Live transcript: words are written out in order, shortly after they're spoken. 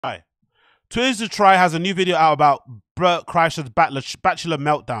Two Days to Try has a new video out about Bert Kreischer'S Bachelor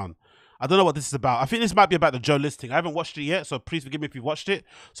Meltdown. I don't know what this is about. I think this might be about the Joe List thing. I haven't watched it yet, so please forgive me if you've watched it.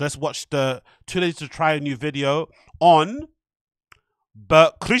 So let's watch the 2 Days to Try a new video on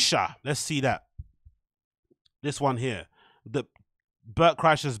Bert Kreischer. Let's see that. This one here. The Bert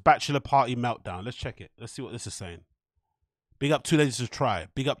Kreischer'S Bachelor Party Meltdown. Let's check it. Let's see what this is saying. Big up 2 Lazy to Try.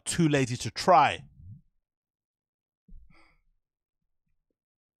 Big up 2 Lazy to Try.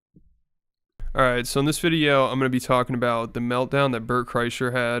 Alright, so in this video, I'm going to be talking about the meltdown that Bert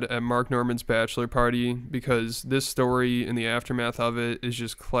Kreischer had at Mark Norman's bachelor party, because this story and the aftermath of it is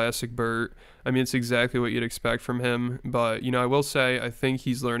just classic Bert. I mean, it's exactly what you'd expect from him, but, you know, I will say, I think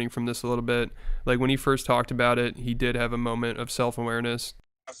he's learning from this a little bit. Like, when he first talked about it, he did have a moment of self-awareness.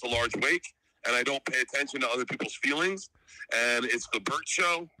 That's a large wake, and I don't pay attention to other people's feelings, and it's the Bert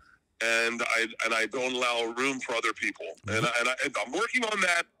show, and I don't allow room for other people, and I'm working on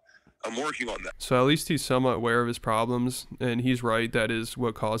that. I'm working on that. So at least he's somewhat aware of his problems, and he's right, that is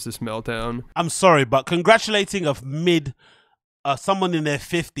what caused this meltdown. I'm sorry, but congratulating someone in their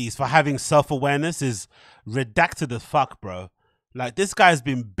 50s for having self-awareness is redacted as fuck, bro. Like, this guy's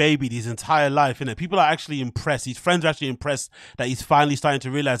been babied his entire life, innit? People are actually impressed. His friends are actually impressed that he's finally starting to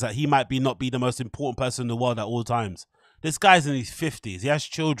realize that he might not be the most important person in the world at all times. This guy's in his 50s. He has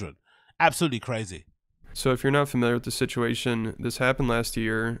children. Absolutely crazy. So if you're not familiar with the situation, this happened last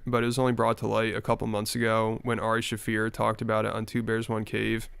year, but it was only brought to light a couple months ago when Ari Shaffir talked about it on Two Bears One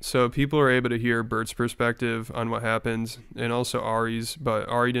Cave. So people are able to hear Bert's perspective on what happened, and also Ari's, but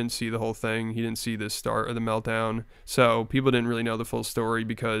Ari didn't see the whole thing. He didn't see the start of the meltdown. So people didn't really know the full story,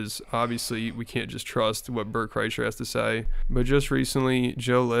 because obviously we can't just trust what Bert Kreischer has to say. But just recently,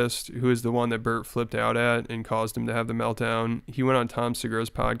 Joe List, who is the one that Bert flipped out at and caused him to have the meltdown, he went on Tom Segura's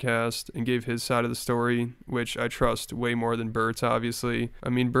podcast and gave his side of the story, which I trust way more than Bert's, obviously. I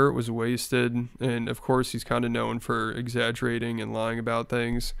mean, Bert was wasted, and of course he's kind of known for exaggerating and lying about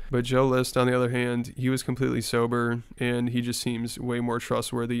things. But Joe List, on the other hand, he was completely sober, and he just seems way more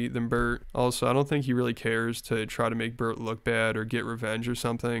trustworthy than Bert. Also, I don't think he really cares to try to make Bert look bad or get revenge or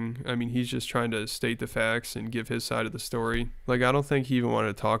something. I mean, he's just trying to state the facts and give his side of the story. Like, I don't think he even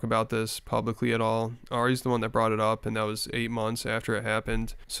wanted to talk about this publicly at all. Ari's the one that brought it up, and that was 8 months after it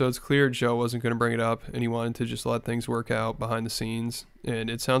happened. So it's clear Joe wasn't going to bring it up, and he wanted to just let things work out behind the scenes, and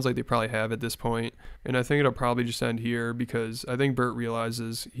it sounds like they probably have at this point. And I think it'll probably just end here, because I think Bert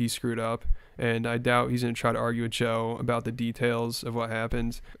realizes he screwed up, and I doubt he's going to try to argue with Joe about the details of what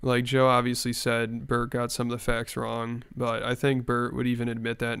happened. Like, Joe obviously said Bert got some of the facts wrong, but I think Bert would even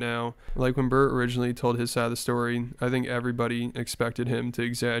admit that now. Like, when Bert originally told his side of the story, I think everybody expected him to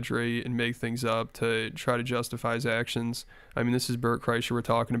exaggerate and make things up to try to justify his actions. I mean, this is Bert Kreischer we're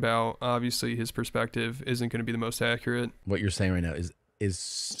talking about. Obviously, his perspective isn't going to be the most accurate. What you're saying right now is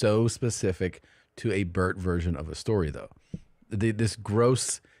so specific to a Bert version of a story, though. This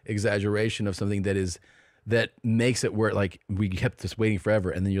gross exaggeration of something that makes it where, like, we kept this waiting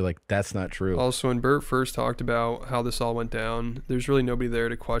forever, and then you're like, that's not true. Also, when Bert first talked about how this all went down, there's really nobody there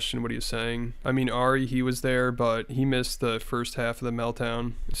to question what he was saying. I mean, Ari, he was there, but he missed the first half of the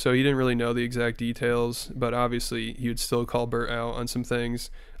meltdown, so he didn't really know the exact details, but obviously he would still call Bert out on some things.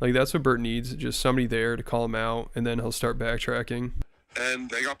 Like, that's what Bert needs, just somebody there to call him out, and then he'll start backtracking. And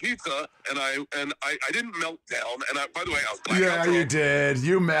they got pizza, and I didn't melt down. And by the way, I was blackout Yeah, drunk. you did.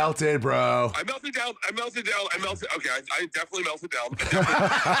 You melted, bro. I melted down. Okay, I definitely melted down.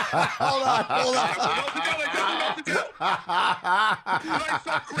 Hold on. I melted down. I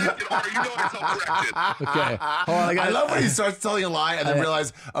self-corrected. You know I self-corrected. Okay. Hold on, I love when he starts telling a lie and then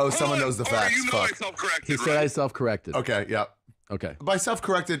realize, oh, someone knows the facts. You know I Fuck. self-corrected. He said I self-corrected. Okay, yeah. Okay. By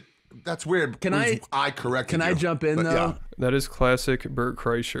self-corrected, that's weird. Can I corrected Can I you. jump in, But, though? yeah. That is classic Bert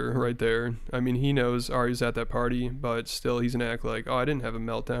Kreischer right there. I mean, he knows Ari's at that party, but still he's gonna act like, oh, I didn't have a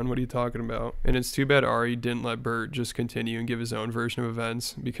meltdown, what are you talking about? And it's too bad Ari didn't let Bert just continue and give his own version of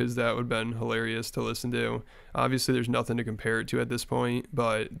events, because that would have been hilarious to listen to. Obviously, there's nothing to compare it to at this point,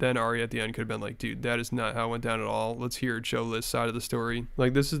 but then Ari at the end could have been like, dude, that is not how it went down at all. Let's hear Joe List's side of the story.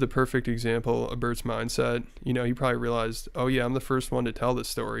 Like, this is the perfect example of Bert's mindset. You know, he probably realized, oh yeah, I'm the first one to tell this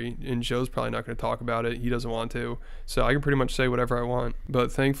story, and Joe's probably not going to talk about it. He doesn't want to, so I can pretty much say whatever I want.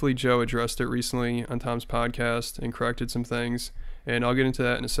 But thankfully, Joe addressed it recently on Tom's podcast and corrected some things, and I'll get into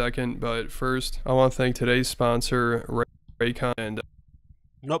that in a second. But first, I want to thank today's sponsor, Raycon, and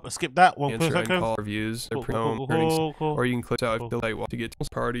Nope, skip that one for a answer and second. call reviews, their Cool. earnings, or you can click out the light to get to the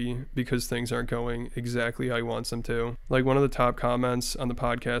party because things aren't going exactly how he wants them to. Like, one of the top comments on the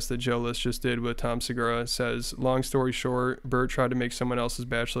podcast that Joe List just did with Tom Segura says, long story short, Bert tried to make someone else's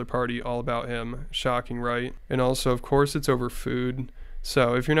bachelor party all about him. Shocking, right? And also, of course, it's over food.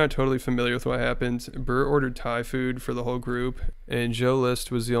 So, if you're not totally familiar with what happened, Bert ordered Thai food for the whole group, and Joe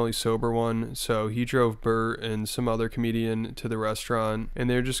List was the only sober one, so he drove Bert and some other comedian to the restaurant, and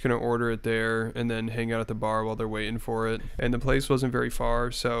they're just going to order it there and then hang out at the bar while they're waiting for it. And the place wasn't very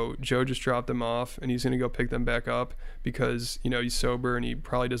far, so Joe just dropped them off, and he's going to go pick them back up because, you know, he's sober and he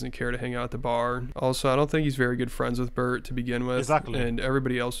probably doesn't care to hang out at the bar. Also, I don't think he's very good friends with Bert to begin with. Exactly. And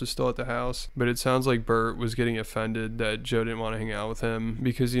everybody else was still at the house, but it sounds like Bert was getting offended that Joe didn't want to hang out with him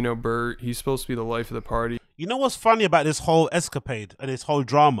because, you know, Bert, he's supposed to be the life of the party. You know what's funny about this whole escapade and this whole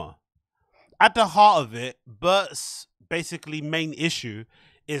drama? At the heart of it, Bert's basically main issue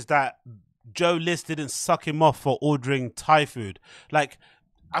is that Joe List didn't suck him off for ordering Thai food. Like,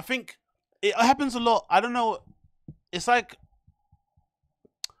 I think it happens a lot. I don't know. It's like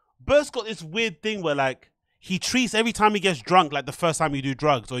Bert's got this weird thing where, like, he treats every time he gets drunk like the first time you do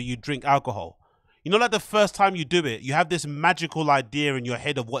drugs or you drink alcohol. You know, like the first time you do it, you have this magical idea in your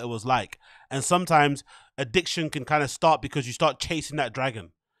head of what it was like. And sometimes addiction can kind of start because you start chasing that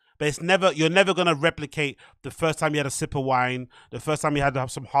dragon. But it's never, you're never going to replicate the first time you had a sip of wine, the first time you had to have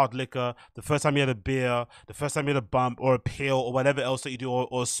some hard liquor, the first time you had a beer, the first time you had a bump or a pill or whatever else that you do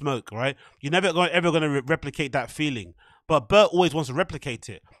or smoke, right? You're never ever going to replicate that feeling. But Bert always wants to replicate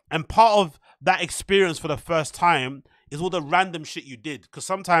it. And part of that experience for the first time is all the random shit you did. Because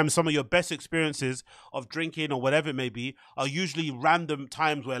sometimes some of your best experiences of drinking or whatever it may be are usually random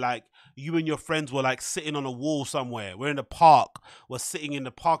times where, like, you and your friends were like sitting on a wall somewhere. We're in the park. We're sitting in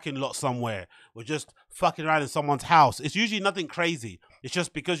the parking lot somewhere. We're just fucking around in someone's house. It's usually nothing crazy. It's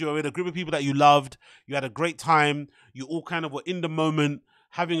just because you were with a group of people that you loved. You had a great time. You all kind of were in the moment,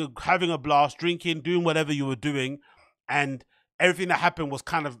 having a blast, drinking, doing whatever you were doing. And everything that happened was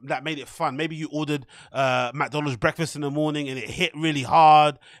kind of, that made it fun. Maybe you ordered McDonald's breakfast in the morning and it hit really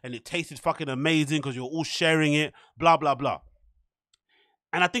hard and it tasted fucking amazing because you were all sharing it, blah, blah, blah.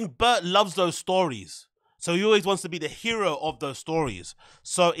 And I think Bert loves those stories. So he always wants to be the hero of those stories.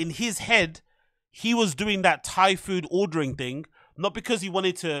 So in his head, he was doing that Thai food ordering thing, not because he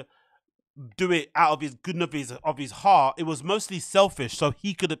wanted to do it out of his goodness of his heart. It was mostly selfish so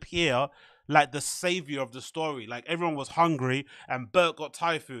he could appear like the savior of the story. Like, everyone was hungry and Bert got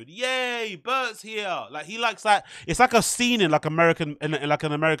Thai food. Yay, Bert's here. Like, he likes that. It's like a scene in like like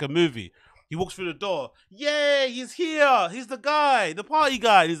an American movie. He walks through the door. Yay, he's here. He's the guy, the party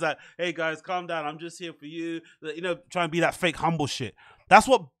guy. And he's like, hey guys, calm down. I'm just here for you. You know, trying to be that fake humble shit. That's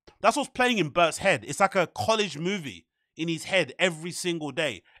what's playing in Bert's head. It's like a college movie in his head every single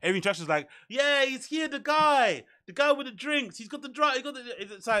day. Every interaction is like, yeah, he's here, the guy with the drinks. He's got the drink.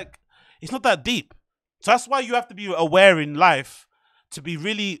 It's like, it's not that deep. So that's why you have to be aware in life to be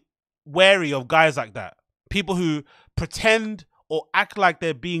really wary of guys like that. People who pretend or act like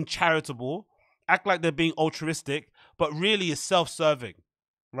they're being charitable, act like they're being altruistic, but really is self-serving,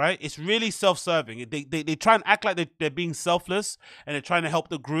 right? It's really self-serving. They try and act like they're being selfless and they're trying to help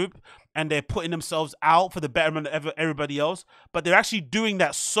the group and they're putting themselves out for the betterment of everybody else, but they're actually doing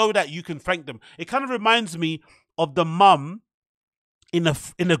that so that you can thank them. It kind of reminds me of the mum in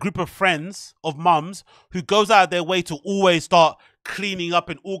a group of friends of mums who goes out of their way to always start cleaning up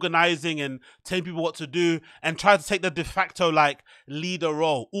and organizing and telling people what to do and try to take the de facto like leader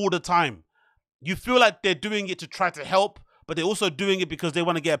role all the time. You feel like they're doing it to try to help, but they're also doing it because they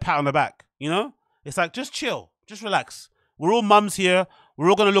want to get a pat on the back, you know? It's like, just chill, just relax. We're all mums here. We're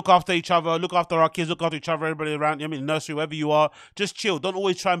all going to look after each other, look after our kids, look after each other, everybody around, I mean, nursery, wherever you are. Just chill. Don't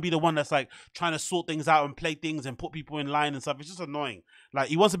always try and be the one that's like trying to sort things out and play things and put people in line and stuff. It's just annoying. Like,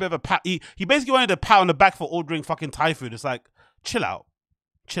 he wants a bit of a pat. He basically wanted a pat on the back for ordering fucking Thai food. It's like, chill out.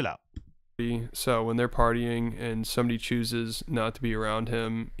 Chill out. So when they're partying and somebody chooses not to be around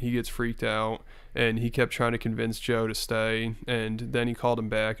him, he gets freaked out and he kept trying to convince Joe to stay. And then he called him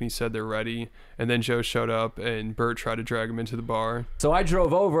back and he said they're ready. And then Joe showed up and Bert tried to drag him into the bar. So I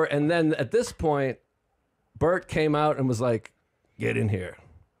drove over, and then at this point, Bert came out and was like, get in here.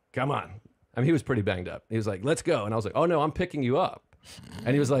 Come on. I mean, he was pretty banged up. He was like, let's go. And I was like, oh no, I'm picking you up.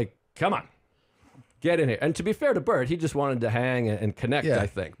 And he was like, come on. Get in here. And to be fair to Bert, he just wanted to hang and connect, I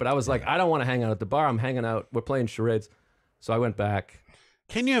think. But I was like, I don't want to hang out at the bar. I'm hanging out. We're playing charades. So I went back.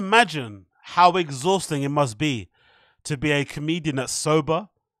 Can you imagine how exhausting it must be to be a comedian that's sober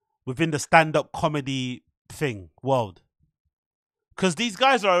within the stand-up comedy world? Because these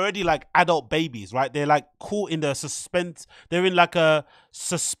guys are already like adult babies, right? They're like caught in the suspense. They're in like a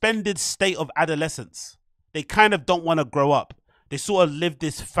suspended state of adolescence. They kind of don't want to grow up. They sort of live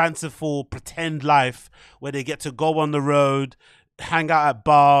this fanciful pretend life where they get to go on the road, hang out at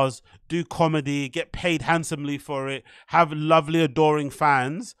bars, do comedy, get paid handsomely for it, have lovely, adoring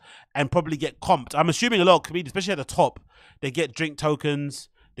fans, and probably get comped. I'm assuming a lot of comedians, especially at the top, they get drink tokens,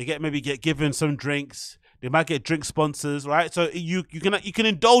 they get given some drinks, they might get drink sponsors, right? So you can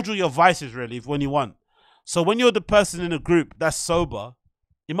indulge all your vices really when you want. So when you're the person in a group that's sober,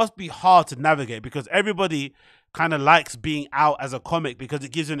 it must be hard to navigate because everybody kind of likes being out as a comic because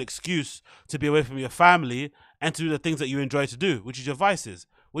it gives you an excuse to be away from your family and to do the things that you enjoy to do, which is your vices.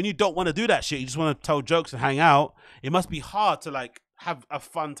 When you don't want to do that shit, you just want to tell jokes and hang out, it must be hard to like have a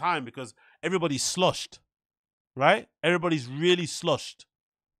fun time because everybody's sloshed, right? Everybody's really sloshed.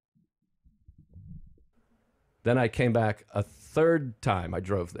 Then I came back a third time I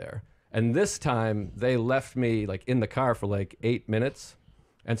drove there. And this time they left me like in the car for like 8 minutes.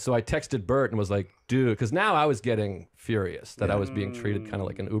 And so I texted Bert and was like, dude, because now I was getting furious that I was being treated kind of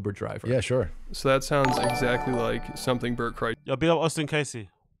like an Uber driver. Yeah, sure. So that sounds exactly like something Bert Kreischer. Yo, big up Austin Casey.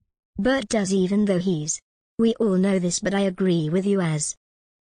 Bert does, even though he's. We all know this, but I agree with you as.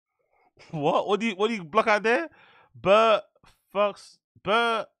 What? What do you block out there? Bert, Fox,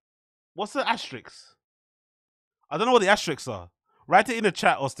 Bert. What's the asterisks? I don't know what the asterisks are. Write it in the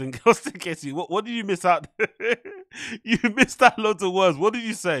chat, Austin Casey. What did you miss out? You missed out loads of words. What did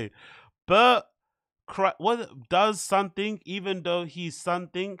you say? Bert, what does something, even though he's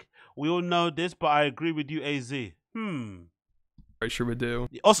something? We all know this, but I agree with you, AZ. Kreischer would do.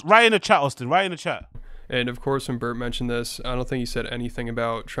 Write in the chat, Austin. Write in the chat. And of course, when Bert mentioned this, I don't think he said anything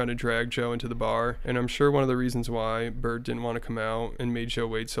about trying to drag Joe into the bar. And I'm sure one of the reasons why Bert didn't want to come out and made Joe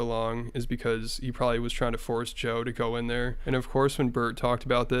wait so long is because he probably was trying to force Joe to go in there. And of course, when Bert talked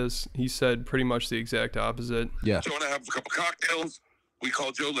about this, he said pretty much the exact opposite. Yeah. So when I have a couple cocktails, we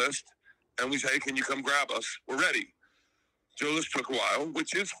call Joe List, and we say, hey, can you come grab us? We're ready. Joe List took a while,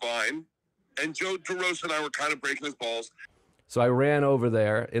 which is fine. And Joe DeRosa and I were kind of breaking his balls. So I ran over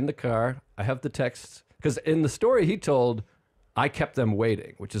there in the car. I have the texts. Because in the story he told, I kept them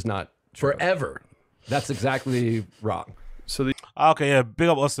waiting, which is not true. Forever. That's exactly wrong. So the Okay, yeah, big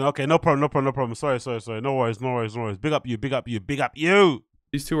up Austin. Okay, no problem. Sorry. No worries. Big up you.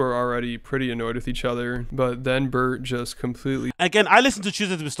 These two are already pretty annoyed with each other, but then Bert just completely Again, I listen to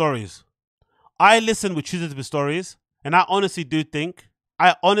Tuesdays with Stories. I listen with Tuesdays with Stories, and I honestly do think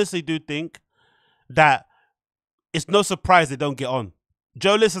that it's no surprise they don't get on.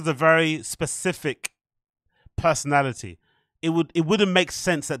 Joe List has a very specific personality. It wouldn't make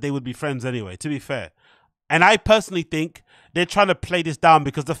sense that they would be friends anyway, to be fair. And I personally think they're trying to play this down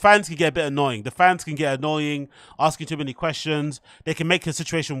because the fans can get a bit annoying. The fans can get annoying, asking too many questions. They can make the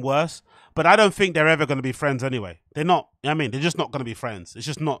situation worse. But I don't think they're ever going to be friends anyway. They're not. I mean, they're just not going to be friends. It's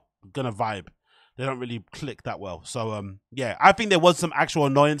just not going to vibe. They don't really click that well. So, yeah, I think there was some actual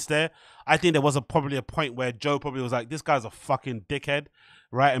annoyance there. I think there was probably a point where Joe probably was like, this guy's a fucking dickhead,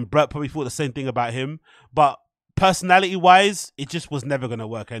 right? And Bert probably thought the same thing about him. But personality-wise, it just was never going to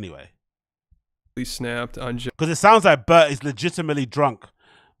work anyway. snapped on Joe. Because it sounds like Bert is legitimately drunk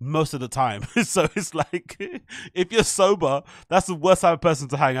most of the time. So it's like, if you're sober, that's the worst type of person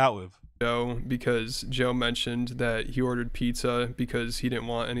to hang out with. Because Joe mentioned that he ordered pizza because he didn't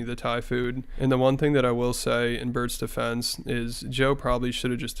want any of the Thai food. And the one thing that I will say in Bert's defense is Joe probably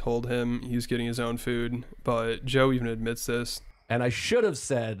should have just told him he was getting his own food, but Joe even admits this. And I should have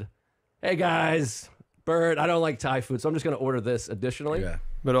said, hey guys, Bert, I don't like Thai food, so I'm just going to order this additionally. Yeah.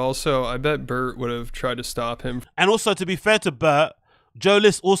 But also, I bet Bert would have tried to stop him. And also, to be fair to Bert, Joe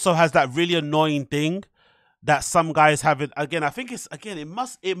List also has that really annoying thing that some guys have it. Again, I think it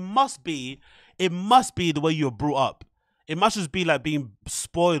must be the way you're brought up. It must just be like being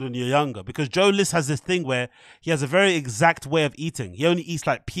spoiled when you're younger, because Joe List has this thing where he has a very exact way of eating. He only eats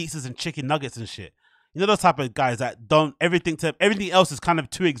like pizzas and chicken nuggets and shit. You know those type of guys that don't, everything else is kind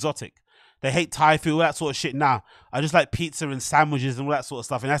of too exotic. They hate Thai food, all that sort of shit. Nah, I just like pizza and sandwiches and all that sort of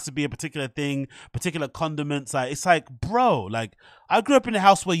stuff. And it has to be a particular thing, particular condiments. Like, it's like, bro, like, I grew up in a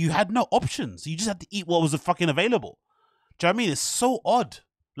house where you had no options. You just had to eat what was fucking available. Do you know what I mean? It's so odd.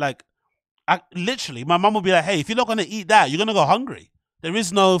 Like, literally, my mum would be like, hey, if you're not going to eat that, you're going to go hungry. There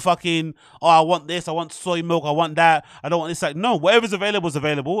is no fucking, oh, I want this, I want soy milk, I want that, I don't want this. Like, no, whatever's available is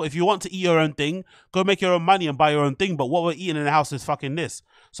available. If you want to eat your own thing, go make your own money and buy your own thing. But what we're eating in the house is fucking this.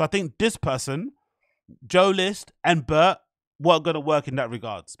 So I think this person, Joe List and Bert, weren't going to work in that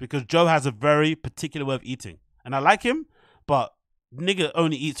regards, because Joe has a very particular way of eating. And I like him, but nigga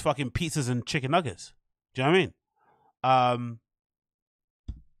only eats fucking pizzas and chicken nuggets. Do you know what I mean?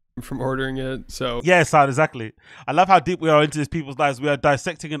 From ordering it, so yeah, Sad, exactly. I love how deep we are into these people's lives. We are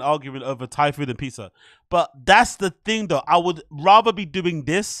dissecting an argument over Thai food and pizza. But that's the thing, though. I would rather be doing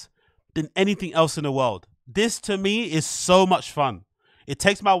this than anything else in the world. This, to me, is so much fun. It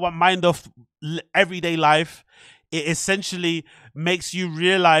takes my mind off everyday life. It essentially makes you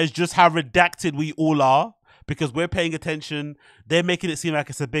realize just how redacted we all are. because we're paying attention. They're making it seem like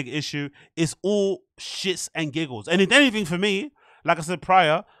it's a big issue. It's all shits and giggles. And if anything, for me, like I said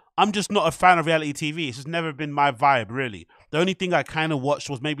prior, I'm just not a fan of reality TV. It's just never been my vibe, really. The only thing I kind of watched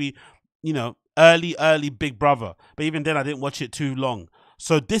was maybe, you know, early Big Brother. But even then, I didn't watch it too long.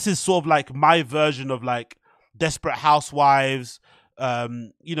 So this is sort of like my version of like Desperate Housewives,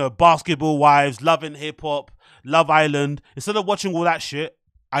 you know, Basketball Wives, Love and Hip Hop, Love Island. Instead of watching all that shit,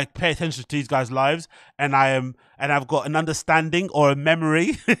 I pay attention to these guys' lives, and I've got an understanding or a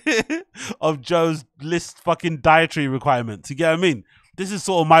memory of Joe's list fucking dietary requirements. You get what I mean? This is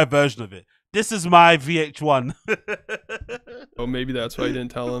sort of my version of it. This is my VH1. Oh, maybe that's why I didn't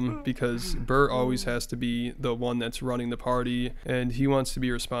tell him, because Bert always has to be the one that's running the party, and he wants to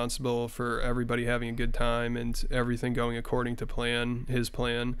be responsible for everybody having a good time and everything going according to plan, his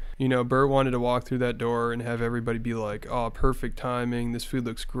plan. You know, Bert wanted to walk through that door and have everybody be like, oh, perfect timing, this food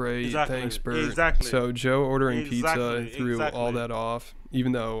looks great, Exactly. thanks, Bert. Exactly. So Joe ordering pizza threw Exactly. all that off,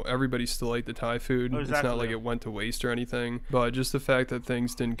 even though everybody still ate the Thai food. Exactly. It's not like it went to waste or anything, but just the fact that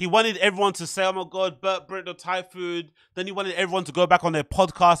things didn't. He wanted everyone to say, oh my God, Bert brought the Thai food. Then he wanted everyone to go back on their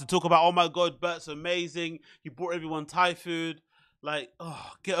podcast and talk about, oh my God, Bert's amazing. He brought everyone Thai food. Like,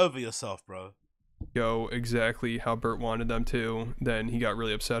 oh, get over yourself, bro. Go exactly how Bert wanted them to, then he got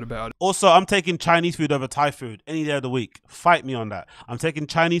really upset about it. Also, I'm taking Chinese food over Thai food any day of the week. Fight me on that. I'm taking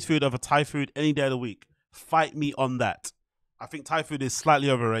Chinese food over Thai food any day of the week. Fight me on that. I think Thai food is slightly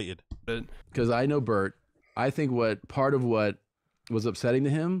overrated. Because I know Bert. I think part of what was upsetting to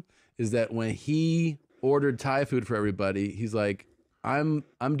him is that when he ordered Thai food for everybody, he's like, I'm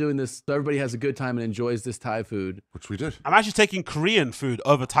doing this so everybody has a good time and enjoys this Thai food. Which we did. I'm actually taking Korean food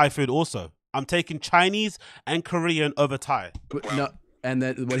over Thai food also. I'm taking Chinese and Korean over Thai. But no, and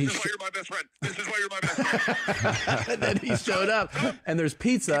then when he This is why you're my best friend. This is why you're my best friend. and then he showed up and there's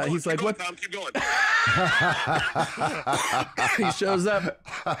pizza. He's like, what? Tom, keep going. He shows up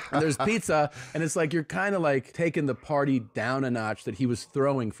and there's pizza, and it's like you're kind of like taking the party down a notch that he was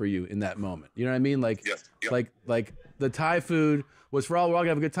throwing for you in that moment. You know what I mean? Like, Yes, yep. like the Thai food was for all, we're all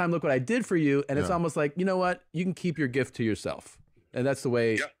gonna have a good time. Look what I did for you. And it's almost like, you know what? You can keep your gift to yourself. And that's the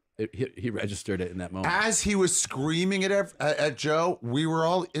way he registered it in that moment. As he was screaming at Joe, we were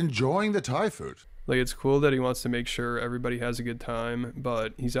all enjoying the Thai food. Like, it's cool that he wants to make sure everybody has a good time,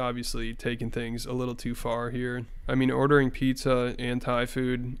 but he's obviously taking things a little too far here. I mean, ordering pizza and Thai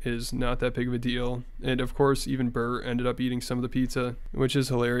food is not that big of a deal. And of course, even Bert ended up eating some of the pizza, which is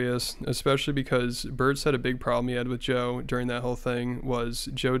hilarious, especially because Bert said a big problem he had with Joe during that whole thing was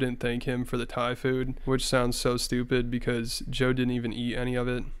Joe didn't thank him for the Thai food, which sounds so stupid because Joe didn't even eat any of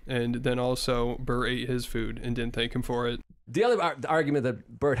it. And then also, Bert ate his food and didn't thank him for it. The other argument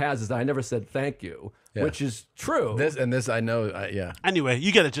that Bert has is that I never said thank you, which is true. This I know, yeah. Anyway,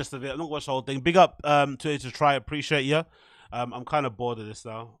 you get the gist of it. I'm not watch the whole thing. Big up to try. Appreciate you. I'm kind of bored of this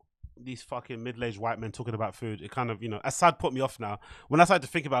now. These fucking middle-aged white men talking about food. It kind of, you know, Assad put me off now. When I started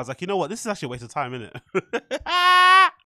to think about it, I was like, you know what? This is actually a waste of time, isn't it?